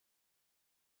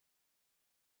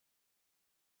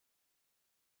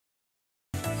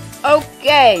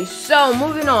Okay, so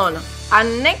moving on. Our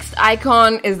next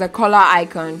icon is the color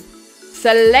icon.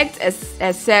 Select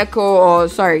a circle, or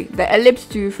sorry, the ellipse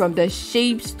tool from the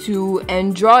shapes tool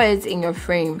and draw it in your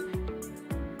frame.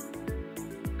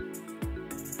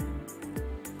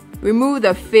 Remove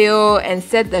the fill and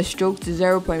set the stroke to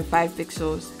 0.5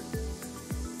 pixels.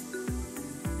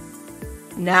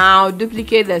 Now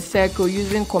duplicate the circle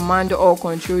using Command or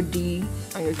Control D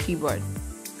on your keyboard.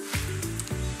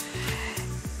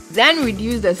 Then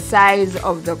reduce the size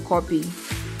of the copy.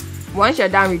 Once you're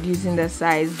done reducing the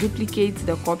size, duplicate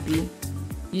the copy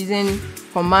using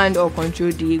Command or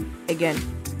Control D again.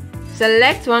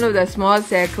 Select one of the small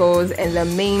circles and the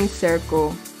main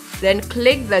circle. Then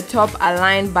click the top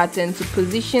align button to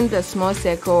position the small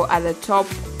circle at the top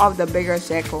of the bigger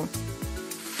circle.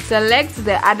 Select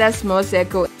the other small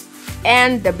circle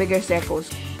and the bigger circles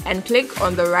and click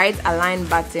on the right align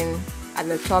button at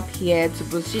the top here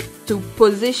to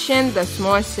position the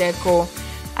small circle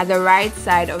at the right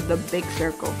side of the big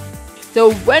circle.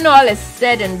 So when all is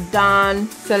said and done,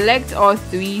 select all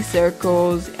three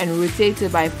circles and rotate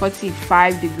it by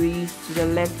 45 degrees to the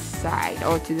left side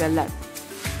or to the left.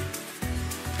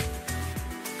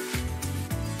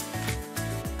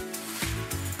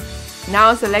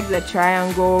 Now select the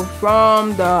triangle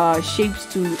from the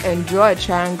shapes tool and draw a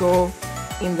triangle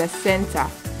in the center.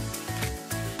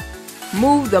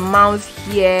 Move the mouse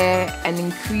here and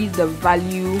increase the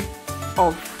value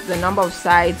of the number of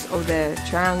sides of the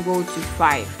triangle to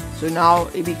 5. So now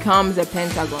it becomes a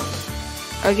pentagon.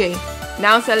 Okay,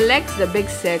 now select the big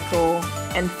circle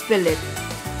and fill it.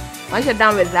 Once you're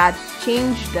done with that,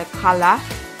 change the color,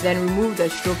 then remove the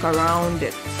stroke around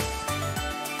it.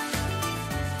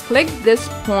 Click this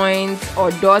point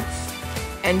or dot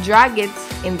and drag it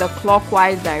in the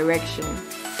clockwise direction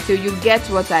till you get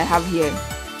what I have here.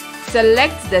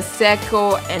 Select the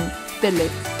circle and fill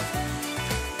it.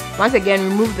 Once again,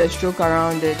 remove the stroke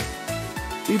around it.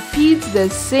 Repeat the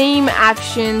same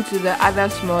action to the other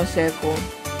small circle.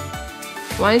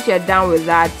 Once you're done with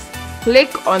that,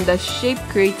 click on the shape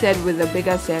created with the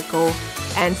bigger circle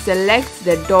and select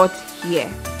the dot here.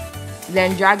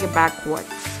 Then drag it backwards.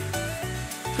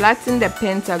 Flatten the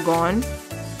pentagon,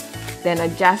 then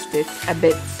adjust it a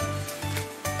bit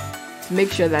to make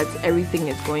sure that everything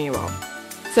is going well.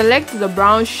 Select the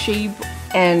brown shape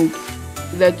and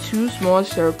the two small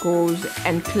circles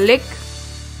and click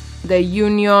the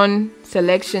union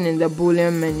selection in the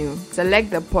Boolean menu. Select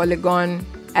the polygon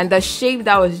and the shape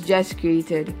that was just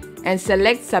created and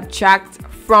select subtract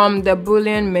from the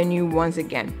Boolean menu once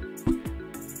again.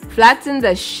 Flatten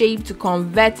the shape to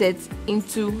convert it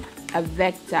into a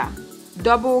vector.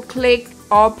 Double click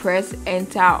or press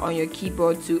enter on your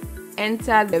keyboard to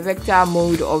enter the vector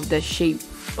mode of the shape.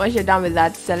 Once you're done with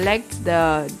that, select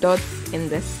the dots in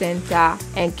the center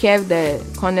and curve the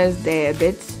corners there a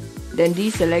bit. Then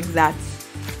deselect that.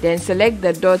 Then select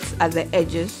the dots at the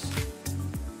edges,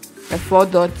 the 4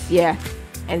 dots here,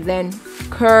 and then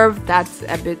curve that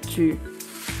a bit too.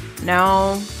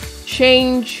 Now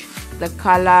change the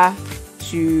color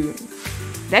to,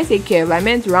 let's say curve, I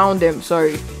meant round them,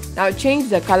 sorry. Now change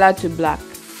the color to black.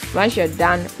 Once you're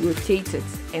done, rotate it,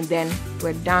 and then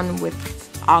we're done with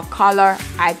our color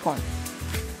icon.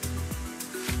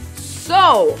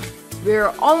 So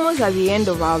we're almost at the end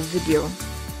of our video.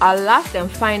 Our last and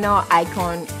final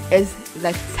icon is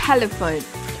the telephone.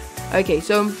 Okay,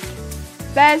 so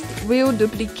first we'll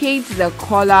duplicate the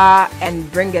color and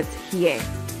bring it here,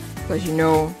 because you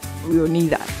know we'll need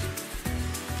that.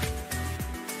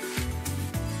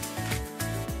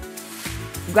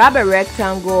 Grab a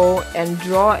rectangle and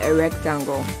draw a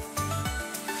rectangle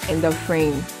in the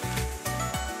frame.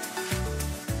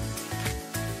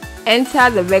 Enter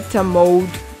the vector mode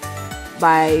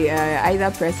by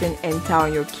either pressing enter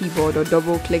on your keyboard or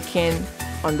double clicking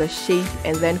on the shape,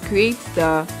 and then create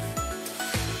the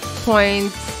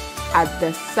point at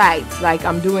the sides like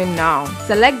I'm doing now.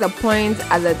 Select the point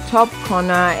at the top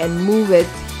corner and move it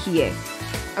here.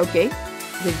 Okay,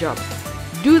 good job.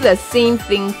 Do the same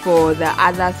thing for the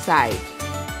other side.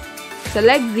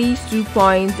 Select these 2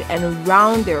 points and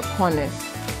round their corners.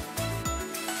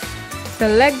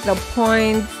 Select the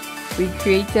points we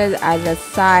created at the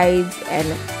sides and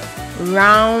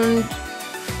round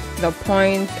the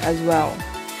points as well.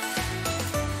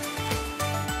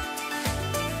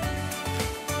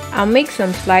 I'll make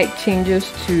some slight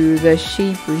changes to the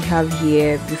shape we have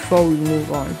here before we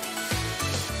move on.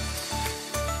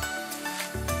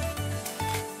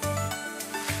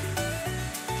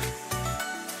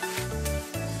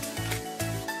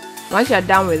 Once you're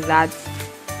done with that,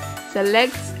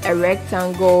 select a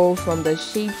rectangle from the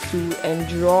shape tool and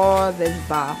draw this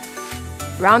bar.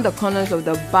 round the corners of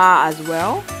the bar as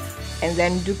well, and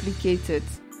then duplicate it.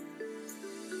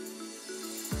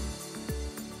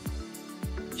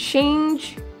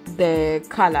 Change the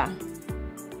color.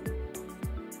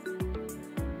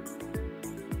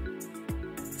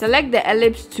 Select the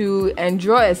ellipse tool and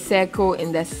draw a circle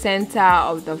in the center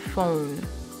of the phone.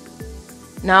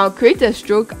 Now create a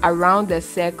stroke around the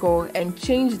circle and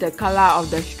change the color of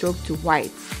the stroke to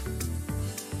white.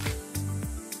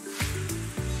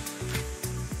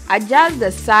 Adjust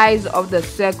the size of the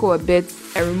circle a bit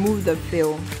and remove the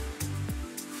fill.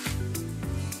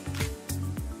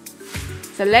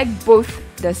 Select both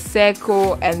the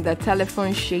circle and the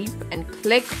telephone shape and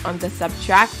click on the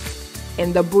subtract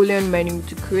in the Boolean menu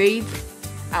to create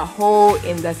a hole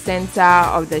in the center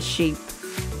of the shape.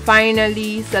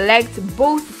 Finally, select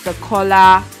both the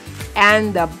collar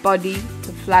and the body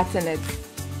to flatten it.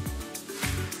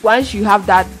 Once you have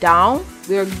that down,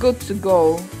 we're good to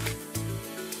go.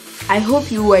 I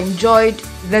hope you enjoyed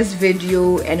this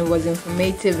video and it was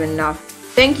informative enough.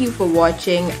 Thank you for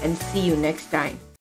watching and see you next time.